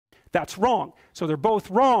That's wrong. So they're both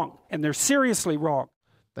wrong, and they're seriously wrong.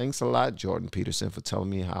 Thanks a lot, Jordan Peterson, for telling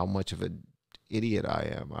me how much of an idiot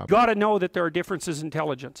I am. You got to know that there are differences in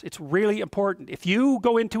intelligence. It's really important. If you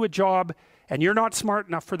go into a job and you're not smart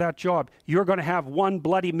enough for that job, you're going to have one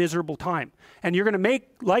bloody miserable time. And you're going to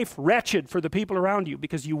make life wretched for the people around you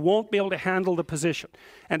because you won't be able to handle the position.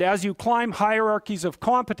 And as you climb hierarchies of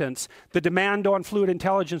competence, the demand on fluid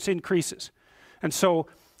intelligence increases. And so,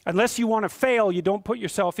 unless you want to fail, you don't put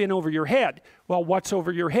yourself in over your head. Well, what's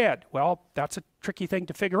over your head? Well, that's a tricky thing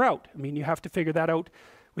to figure out. I mean, you have to figure that out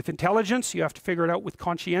with intelligence, you have to figure it out with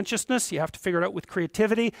conscientiousness, you have to figure it out with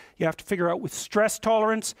creativity, you have to figure it out with stress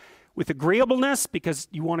tolerance, with agreeableness, because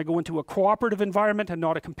you want to go into a cooperative environment and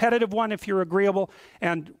not a competitive one if you're agreeable,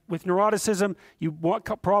 and with neuroticism, you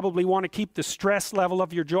probably want to keep the stress level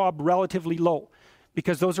of your job relatively low,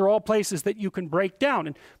 because those are all places that you can break down.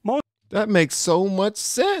 And most That makes so much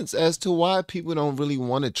sense as to why people don't really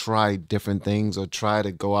want to try different things or try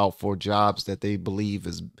to go out for jobs that they believe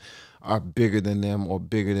are bigger than them or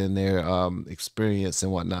bigger than their experience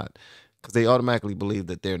and whatnot, because they automatically believe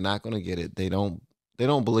that they're not going to get it. They don't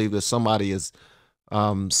believe that somebody is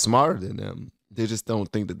smarter than them. They just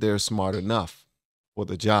don't think that they're smart enough for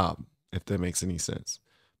the job, if that makes any sense.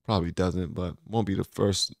 Probably doesn't, but won't be the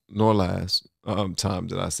first nor last time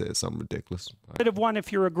that I said something ridiculous. one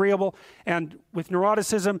if you're agreeable, and with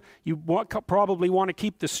neuroticism, you probably want to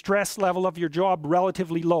keep the stress level of your job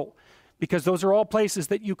relatively low, because those are all places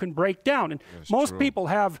that you can break down. And most people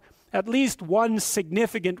have at least one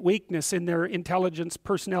significant weakness in their intelligence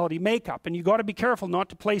personality makeup, and you got to be careful not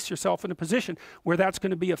to place yourself in a position where that's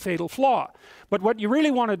going to be a fatal flaw. But what you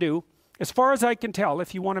really want to do, as far as I can tell,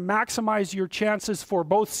 if you want to maximize your chances for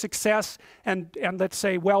both success and let's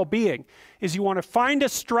say well-being, is you want to find a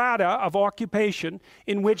strata of occupation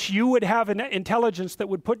in which you would have an intelligence that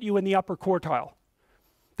would put you in the upper quartile.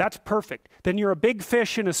 That's perfect. Then you're a big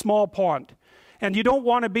fish in a small pond. And you don't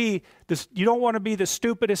want to be the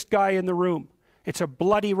stupidest guy in the room. It's a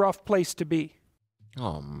bloody rough place to be.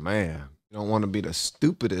 Oh man, you don't want to be the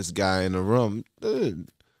stupidest guy in the room. Dude,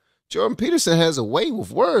 Jordan Peterson has a way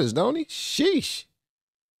with words, don't he? Sheesh.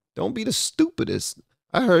 Don't be the stupidest.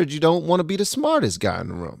 I heard you don't want to be the smartest guy in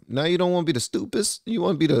the room. Now you don't want to be the stupidest. You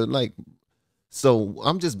want to be the so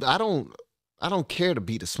I don't care to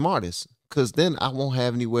be the smartest, because then I won't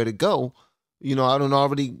have anywhere to go. You know, I don't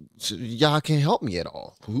already, y'all can't help me at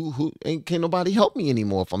all. Can't nobody help me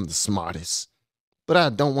anymore if I'm the smartest. But I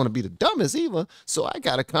don't want to be the dumbest either. So I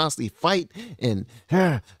got to constantly fight and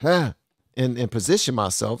position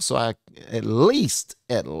myself so I at least,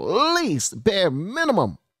 bare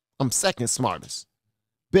minimum, I'm second smartest.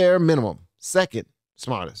 Bare minimum, second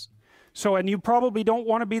smartest. So, and you probably don't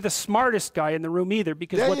want to be the smartest guy in the room either,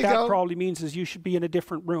 because what that probably means is you should be in a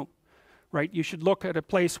different room, right? You should look at a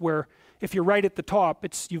place where if you're right at the top,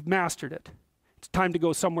 you've mastered it. It's time to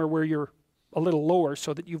go somewhere where you're a little lower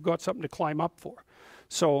so that you've got something to climb up for.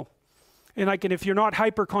 So, and if you're not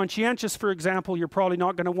hyper conscientious, for example, you're probably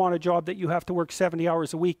not going to want a job that you have to work 70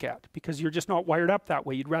 hours a week at, because you're just not wired up that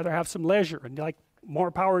way. You'd rather have some leisure, and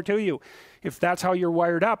more power to you. If that's how you're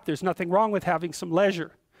wired up, there's nothing wrong with having some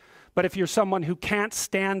leisure. But if you're someone who can't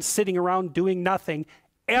stand sitting around doing nothing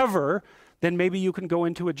ever, then maybe you can go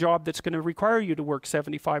into a job that's going to require you to work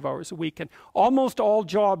 75 hours a week. And almost all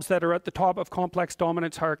jobs that are at the top of complex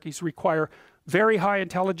dominance hierarchies require very high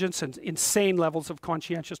intelligence and insane levels of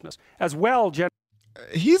conscientiousness. As well,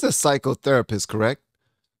 he's a psychotherapist, correct?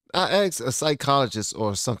 I asked a psychologist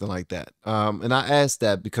or something like that. And I asked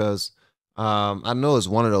that because I know it's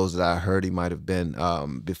one of those that I heard he might have been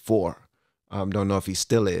before. Don't know if he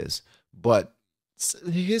still is. But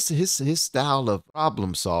his style of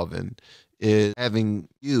problem solving is having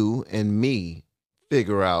you and me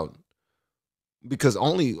figure out, because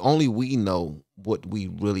only we know what we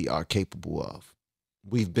really are capable of.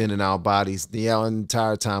 We've been in our bodies the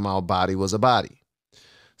entire time our body was a body.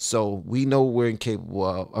 So we know what we're capable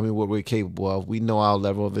of. What we're capable of. We know our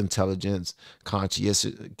level of intelligence,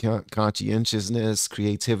 conscientiousness,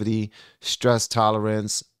 creativity, stress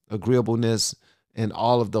tolerance, agreeableness, and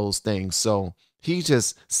all of those things. So he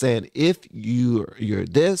just said, if you're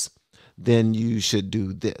this, then you should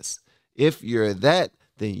do this. If you're that,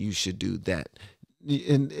 then you should do that.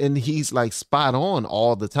 And he's like spot on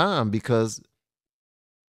all the time, because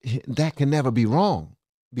that can never be wrong,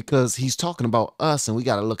 because he's talking about us, and we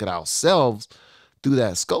got to look at ourselves through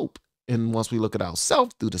that scope. And once we look at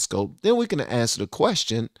ourselves through the scope, then we can answer the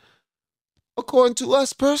question according to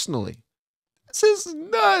us personally. This is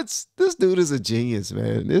nuts. This dude is a genius,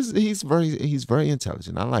 man. He's very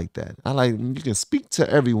intelligent. I like that. I like you can speak to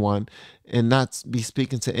everyone and not be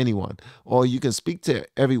speaking to anyone, or you can speak to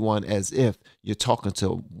everyone as if you're talking to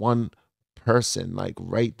one person, like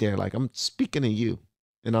right there, like I'm speaking to you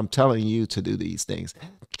and I'm telling you to do these things.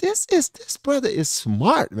 This brother is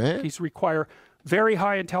smart, man. These require very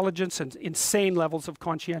high intelligence and insane levels of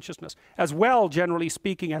conscientiousness, as well, generally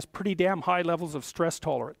speaking, as pretty damn high levels of stress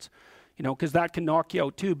tolerance. You know, because that can knock you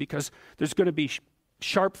out too, because there's going to be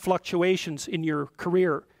sharp fluctuations in your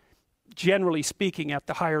career, generally speaking, at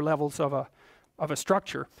the higher levels of a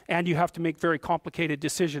structure, and you have to make very complicated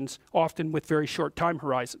decisions, often with very short time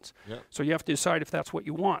horizons. Yep. So you have to decide if that's what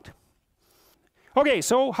you want. Okay,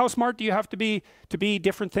 so how smart do you have to be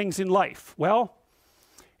different things in life? Well,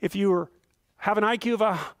 if you have an IQ of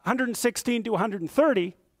 116 to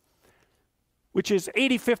 130, which is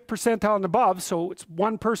 85th percentile and above, so it's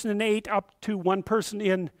one person in 8 up to one person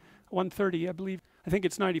in 130, I believe. I think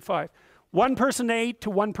it's 95. One person in 8 to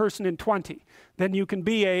one person in 20. Then you can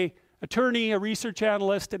be a attorney, a research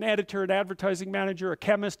analyst, an editor, an advertising manager, a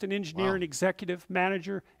chemist, an engineer, an executive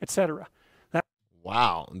manager, etc.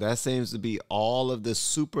 Wow, that seems to be all of the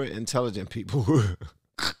super intelligent people.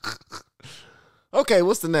 Okay,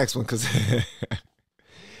 what's the next one? Because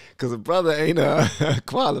a brother ain't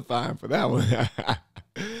qualifying for that one.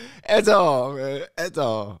 That's all, man. That's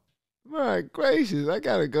all. My gracious, I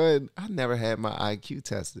gotta go ahead. I never had my IQ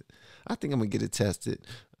tested. I think I'm gonna get it tested.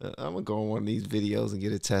 I'm gonna go on one of these videos and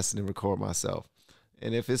get it tested and record myself.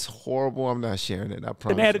 And if it's horrible, I'm not sharing it. I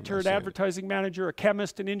promise. An editor, an advertising manager, a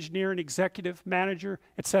chemist, an engineer, an executive manager,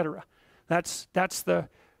 etc. That's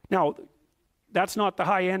now. That's not the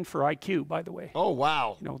high end for IQ, by the way. Oh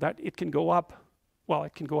wow! You know that it can go up. Well,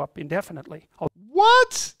 it can go up indefinitely.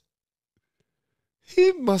 What?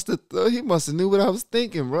 He must have knew what I was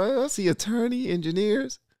thinking, bro. I see attorney,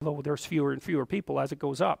 engineers. Although there's fewer and fewer people as it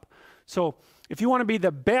goes up. So if you want to be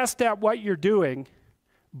the best at what you're doing,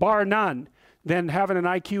 bar none, then having an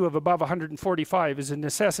IQ of above 145 is a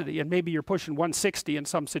necessity. And maybe you're pushing 160 in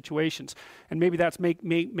some situations. And maybe that's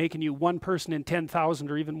making you one person in 10,000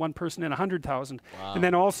 or even one person in 100,000. Wow. And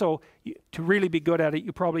then also, to really be good at it,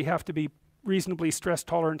 you probably have to be reasonably stress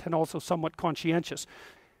tolerant and also somewhat conscientious.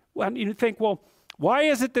 And you think, well, why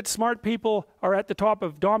is it that smart people are at the top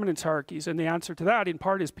of dominance hierarchies? And the answer to that, in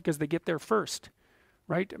part, is because they get there first,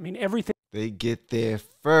 right? I mean, everything. They get there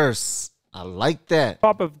first. I like that.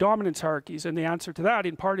 Top of dominance hierarchies, and the answer to that,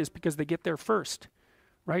 in part, is because they get there first,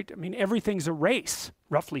 right? I mean, everything's a race,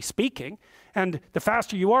 roughly speaking, and the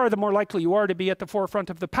faster you are, the more likely you are to be at the forefront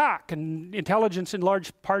of the pack. And intelligence, in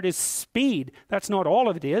large part, is speed. That's not all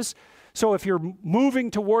of it is. So if you're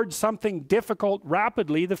moving towards something difficult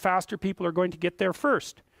rapidly, the faster people are going to get there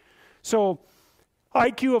first. So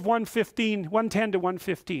IQ of 110 to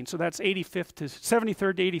 115, so that's 85th to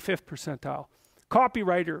 73rd to 85th percentile.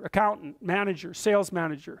 Copywriter, accountant, manager, sales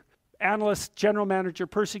manager, analyst, general manager,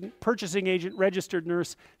 purchasing agent, registered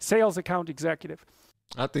nurse, sales account executive.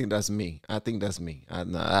 I think that's me. I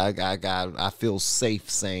feel safe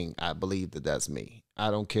saying I believe that that's me.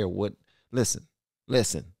 I don't care what. Listen.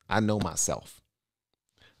 I know myself.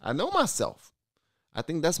 I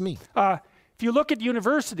think that's me. If you look at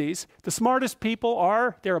universities, the smartest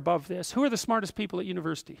people they're above this. Who are the smartest people at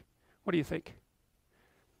university? What do you think?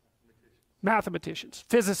 Mathematicians,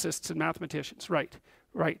 physicists and mathematicians, right.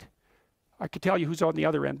 I could tell you who's on the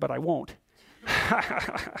other end, but I won't.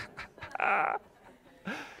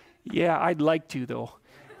 Yeah, I'd like to though.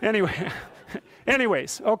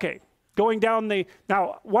 Anyways, okay. Going down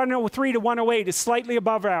now 103 to 108 is slightly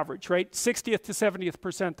above average, right? 60th to 70th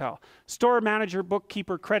percentile. Store manager,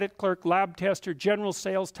 bookkeeper, credit clerk, lab tester, general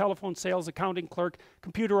sales, telephone sales, accounting clerk,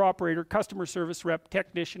 computer operator, customer service rep,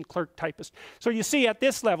 technician, clerk, typist. So you see at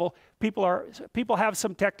this level, people have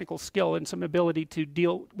some technical skill and some ability to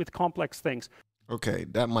deal with complex things. Okay,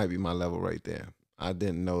 that might be my level right there. I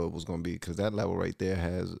didn't know it was going to be, because that level right there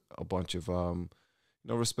has a bunch of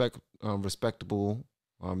respectable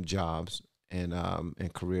jobs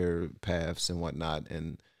and career paths and whatnot,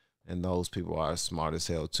 and those people are smart as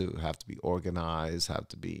hell too. Have to be organized, have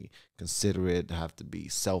to be considerate, have to be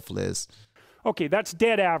selfless. Okay, that's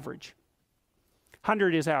dead average.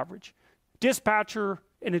 100 is average. Dispatcher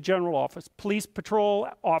in a general office, police patrol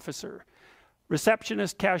officer,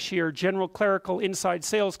 receptionist, cashier, general clerical, inside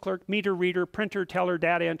sales clerk, meter reader, printer, teller,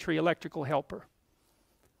 data entry, electrical helper.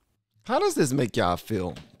 How does this make y'all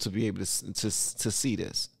feel to be able to see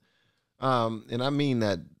this? And I mean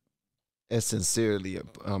that as sincerely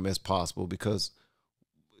as possible, because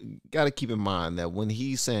you got to keep in mind that when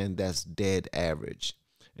he's saying that's dead average,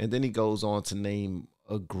 and then he goes on to name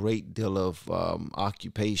a great deal of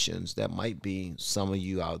occupations that might be some of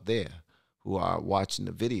you out there who are watching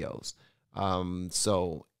the videos.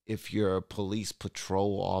 So if you're a police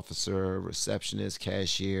patrol officer, receptionist,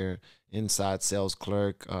 cashier, inside sales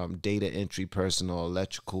clerk, data entry person, or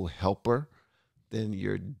electrical helper, then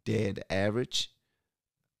you're dead average.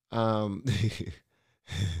 I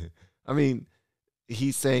mean,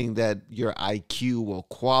 he's saying that your IQ will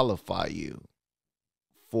qualify you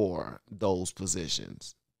for those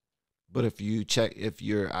positions. But if you check, if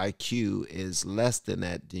your IQ is less than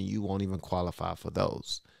that, then you won't even qualify for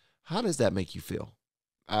those. How does that make you feel?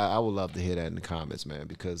 I would love to hear that in the comments, man,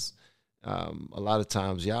 because a lot of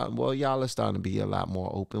times y'all are starting to be a lot more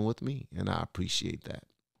open with me, and I appreciate that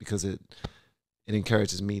because it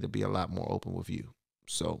encourages me to be a lot more open with you.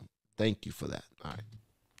 So thank you for that. All right.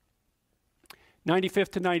 95th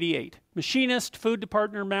to 98. Machinist, food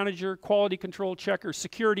department manager, quality control checker,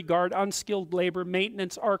 security guard, unskilled labor,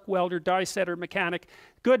 maintenance, arc welder, die setter, mechanic.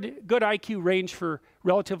 Good IQ range for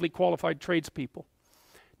relatively qualified tradespeople.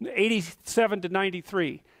 87 to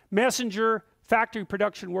 93. Messenger, factory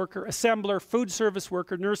production worker, assembler, food service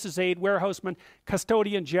worker, nurse's aide, warehouseman,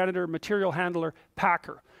 custodian, janitor, material handler,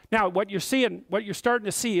 packer. Now, what you're starting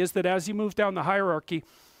to see is that as you move down the hierarchy,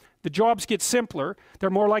 the jobs get simpler.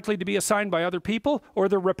 They're more likely to be assigned by other people, or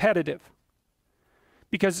they're repetitive.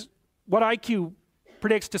 Because what IQ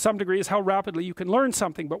predicts to some degree is how rapidly you can learn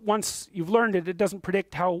something, but once you've learned it, it doesn't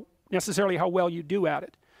predict necessarily how well you do at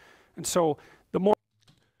it. And so the more...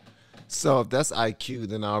 So if that's IQ,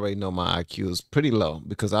 then I already know my IQ is pretty low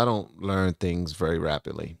because I don't learn things very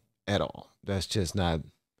rapidly at all. That's just not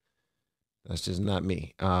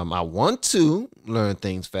me. I want to learn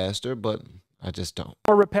things faster, but I just don't.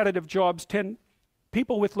 More repetitive jobs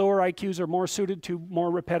people with lower IQs are more suited to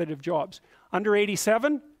more repetitive jobs. Under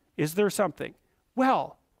 87, is there something?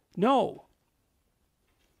 Well, no.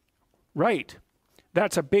 Right.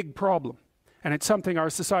 That's a big problem. And it's something our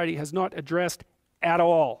society has not addressed at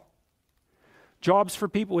all. Jobs for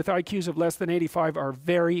people with IQs of less than 85 are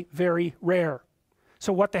very, very rare.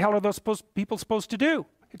 So what the hell are those people supposed to do?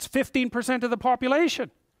 It's 15% of the population.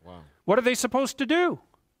 Wow. What are they supposed to do?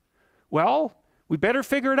 Well, we better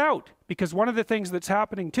figure it out, because one of the things that's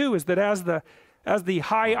happening too is that as the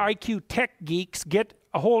high IQ tech geeks get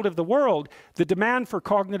a hold of the world, the demand for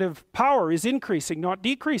cognitive power is increasing, not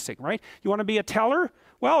decreasing, right? You want to be a teller?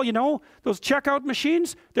 Well, you know, those checkout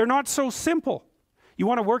machines, they're not so simple. You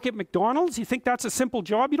want to work at McDonald's? You think that's a simple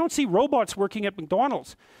job? You don't see robots working at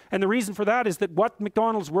McDonald's. And the reason for that is that what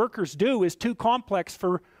McDonald's workers do is too complex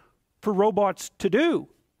for robots to do.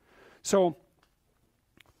 So,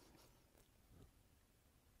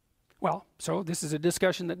 well, so this is a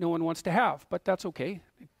discussion that no one wants to have, but that's okay.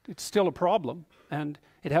 It's still a problem, and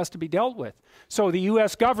it has to be dealt with. So the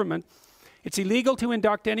U.S. government, it's illegal to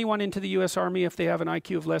induct anyone into the U.S. Army if they have an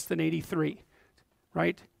IQ of less than 83,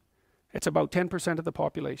 right? It's about 10% of the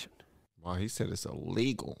population. Wow, he said it's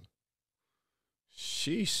illegal.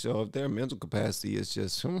 Sheesh, so if their mental capacity is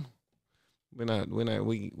just, we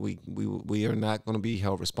are not going to be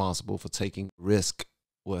held responsible for taking risk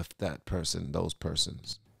with that person, those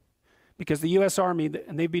persons. Because the U.S. Army,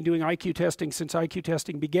 and they've been doing IQ testing since IQ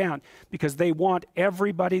testing began, because they want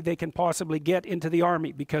everybody they can possibly get into the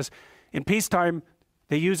Army, because in peacetime,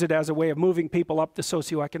 they use it as a way of moving people up the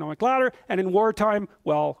socioeconomic ladder, and in wartime,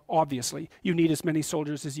 well, obviously, you need as many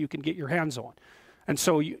soldiers as you can get your hands on. And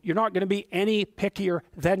so you're not going to be any pickier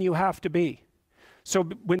than you have to be. So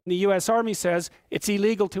when the U.S. Army says it's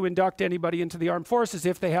illegal to induct anybody into the armed forces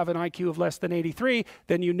if they have an IQ of less than 83,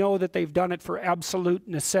 then you know that they've done it for absolute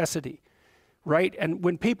necessity, right? And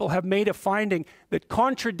when people have made a finding that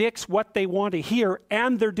contradicts what they want to hear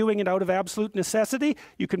and they're doing it out of absolute necessity,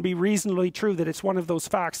 you can be reasonably true that it's one of those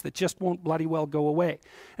facts that just won't bloody well go away.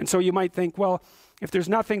 And so you might think, well, if there's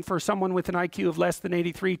nothing for someone with an IQ of less than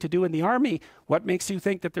 83 to do in the Army, what makes you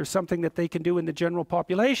think that there's something that they can do in the general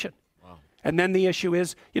population? Wow. And then the issue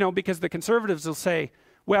is, you know, because the conservatives will say,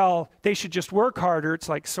 well, they should just work harder. It's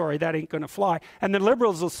like, sorry, that ain't going to fly. And the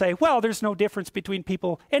liberals will say, well, there's no difference between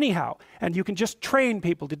people anyhow, and you can just train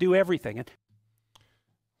people to do everything. And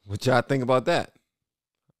what y'all think about that?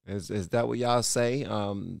 Is that what y'all say?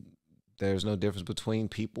 There's no difference between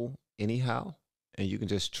people anyhow, and you can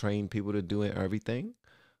just train people to do everything?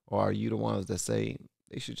 Or are you the ones that say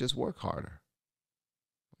they should just work harder?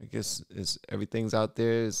 I guess everything's out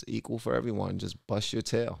there is equal for everyone. Just bust your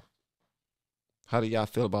tail. How do y'all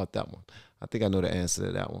feel about that one? I think I know the answer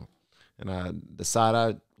to that one. And the side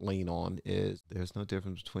I lean on is there's no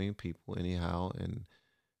difference between people anyhow, and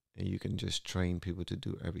you can just train people to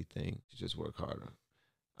do everything. You just work harder.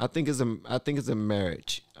 I think it's a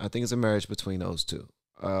marriage. I think it's a marriage between those two.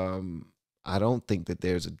 I don't think that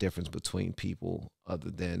there's a difference between people other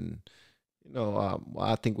than,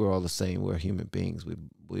 I think we're all the same. We're human beings.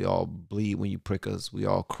 We all bleed when you prick us. We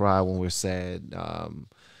all cry when we're sad.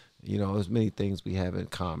 There's many things we have in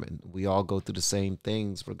common. We all go through the same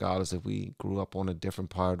things, regardless if we grew up on a different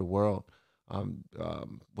part of the world,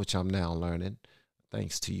 which I'm now learning.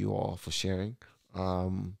 Thanks to you all for sharing.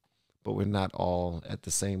 But we're not all at the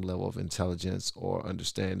same level of intelligence or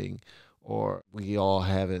understanding, or we all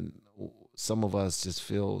haven't. Some of us just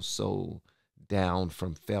feel so down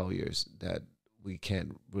from failures that we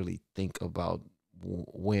can't really think about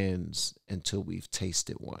wins until we've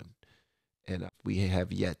tasted one. And we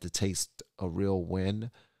have yet to taste a real win.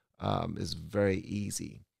 It's very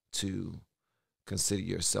easy to consider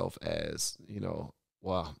yourself as,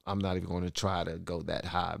 well, I'm not even going to try to go that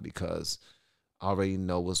high because I already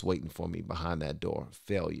know what's waiting for me behind that door,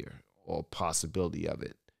 failure or possibility of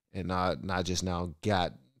it. And I just now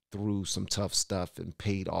got through some tough stuff and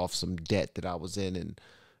paid off some debt that I was in, and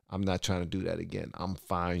I'm not trying to do that again. I'm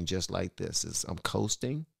fine just like this. I'm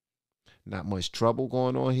coasting, not much trouble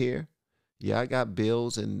going on here. Yeah, I got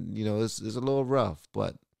bills and, it's a little rough,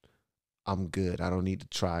 but I'm good. I don't need to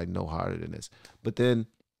try no harder than this. But then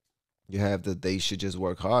you have they should just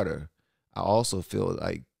work harder. I also feel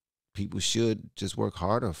like people should just work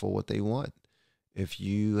harder for what they want. If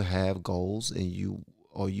you have goals and you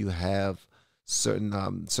have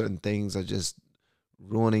certain things are just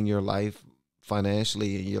ruining your life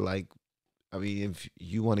financially, and you're like, if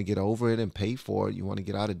you want to get over it and pay for it, you want to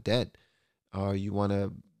get out of debt, or you want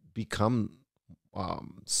to become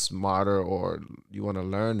smarter, or you want to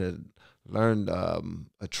learn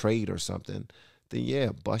a trade or something, then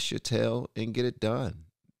yeah, bust your tail and get it done.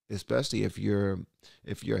 Especially if your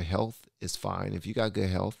health is fine, if you got good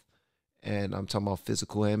health, and I'm talking about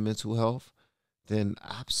physical and mental health, then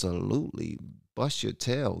absolutely bust your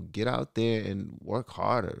tail, get out there and work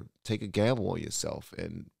harder, take a gamble on yourself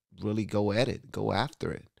and really go at it, go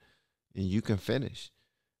after it, and you can finish.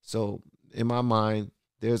 So in my mind,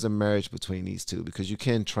 there's a marriage between these two, because you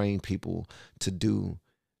can train people to do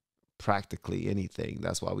practically anything.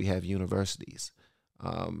 That's why we have universities.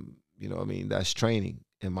 That's training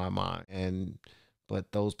in my mind.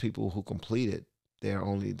 But those people who complete it, they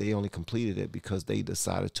only completed it because they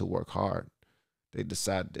decided to work hard. They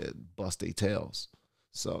decided to bust their tails.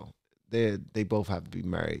 So they both have to be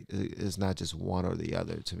married. It's not just one or the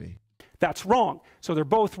other to me. That's wrong. So they're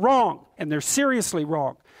both wrong, and they're seriously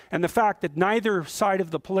wrong. And the fact that neither side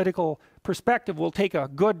of the political perspective will take a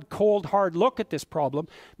good, cold, hard look at this problem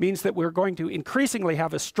means that we're going to increasingly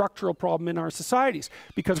have a structural problem in our societies.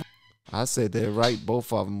 Because I said they're right.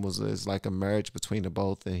 Both of them is like a marriage between the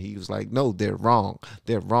both. And he was like, no, they're wrong.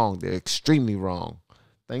 They're wrong. They're extremely wrong.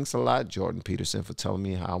 Thanks a lot, Jordan Peterson, for telling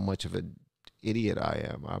me how much of an idiot I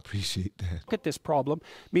am. I appreciate that. Look at this problem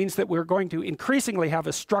means that we're going to increasingly have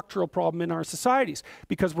a structural problem in our societies,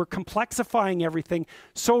 because we're complexifying everything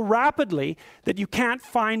so rapidly that you can't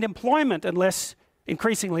find employment unless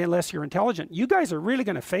you're intelligent. You guys are really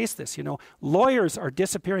going to face this. Lawyers are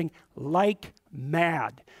disappearing like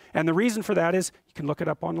mad. And the reason for that is, you can look it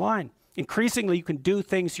up online. Increasingly, you can do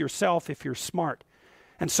things yourself if you're smart.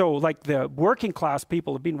 And so, like, the working class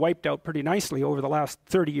people have been wiped out pretty nicely over the last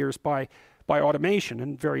 30 years by automation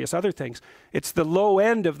and various other things. It's the low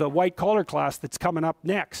end of the white collar class that's coming up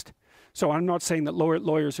next. So I'm not saying that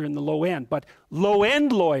lawyers are in the low end, but low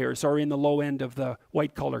end lawyers are in the low end of the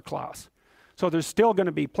white collar class. So there's still going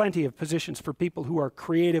to be plenty of positions for people who are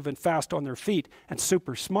creative and fast on their feet and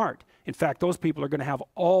super smart. In fact, those people are going to have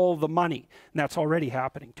all the money, and that's already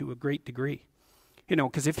happening to a great degree.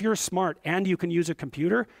 Because if you're smart and you can use a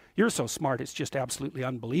computer, you're so smart it's just absolutely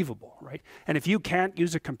unbelievable, right? And if you can't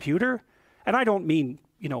use a computer, and I don't mean,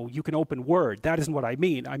 you can open Word. That isn't what I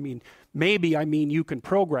mean. I mean you can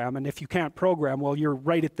program, and if you can't program, well, you're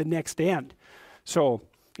right at the next end. So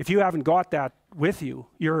if you haven't got that with you,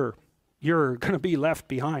 you're going to be left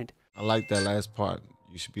behind. I like that last part.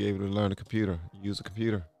 You should be able to learn a computer, use a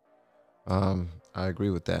computer. I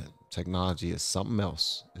agree with that. Technology is something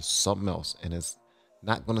else. It's something else, and it's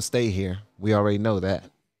not going to stay here. We already know that.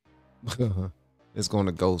 It's going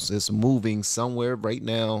to go. It's moving somewhere right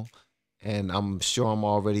now, and I'm sure I'm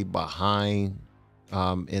already behind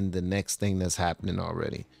in the next thing that's happening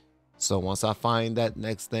already. So once I find that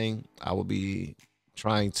next thing, I will be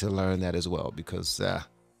trying to learn that as well, because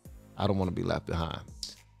I don't want to be left behind.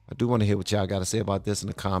 I do want to hear what y'all got to say about this in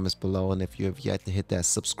the comments below. And if you have yet to hit that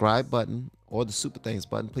subscribe button or the super thanks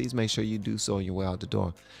button, please make sure you do so on your way out the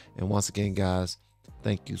door. And once again, guys,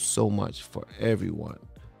 thank you so much for everyone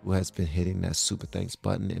who has been hitting that super thanks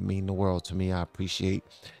button. It means the world to me. I appreciate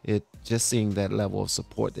it. Just seeing that level of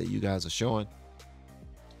support that you guys are showing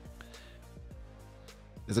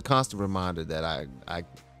is a constant reminder that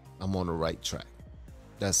I'm on the right track.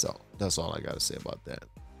 That's all. That's all I got to say about that.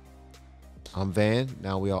 I'm Van.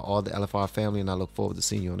 Now we are all the LFR family, and I look forward to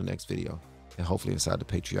seeing you on the next video. And hopefully inside the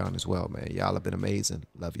Patreon as well, man. Y'all have been amazing.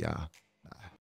 Love y'all.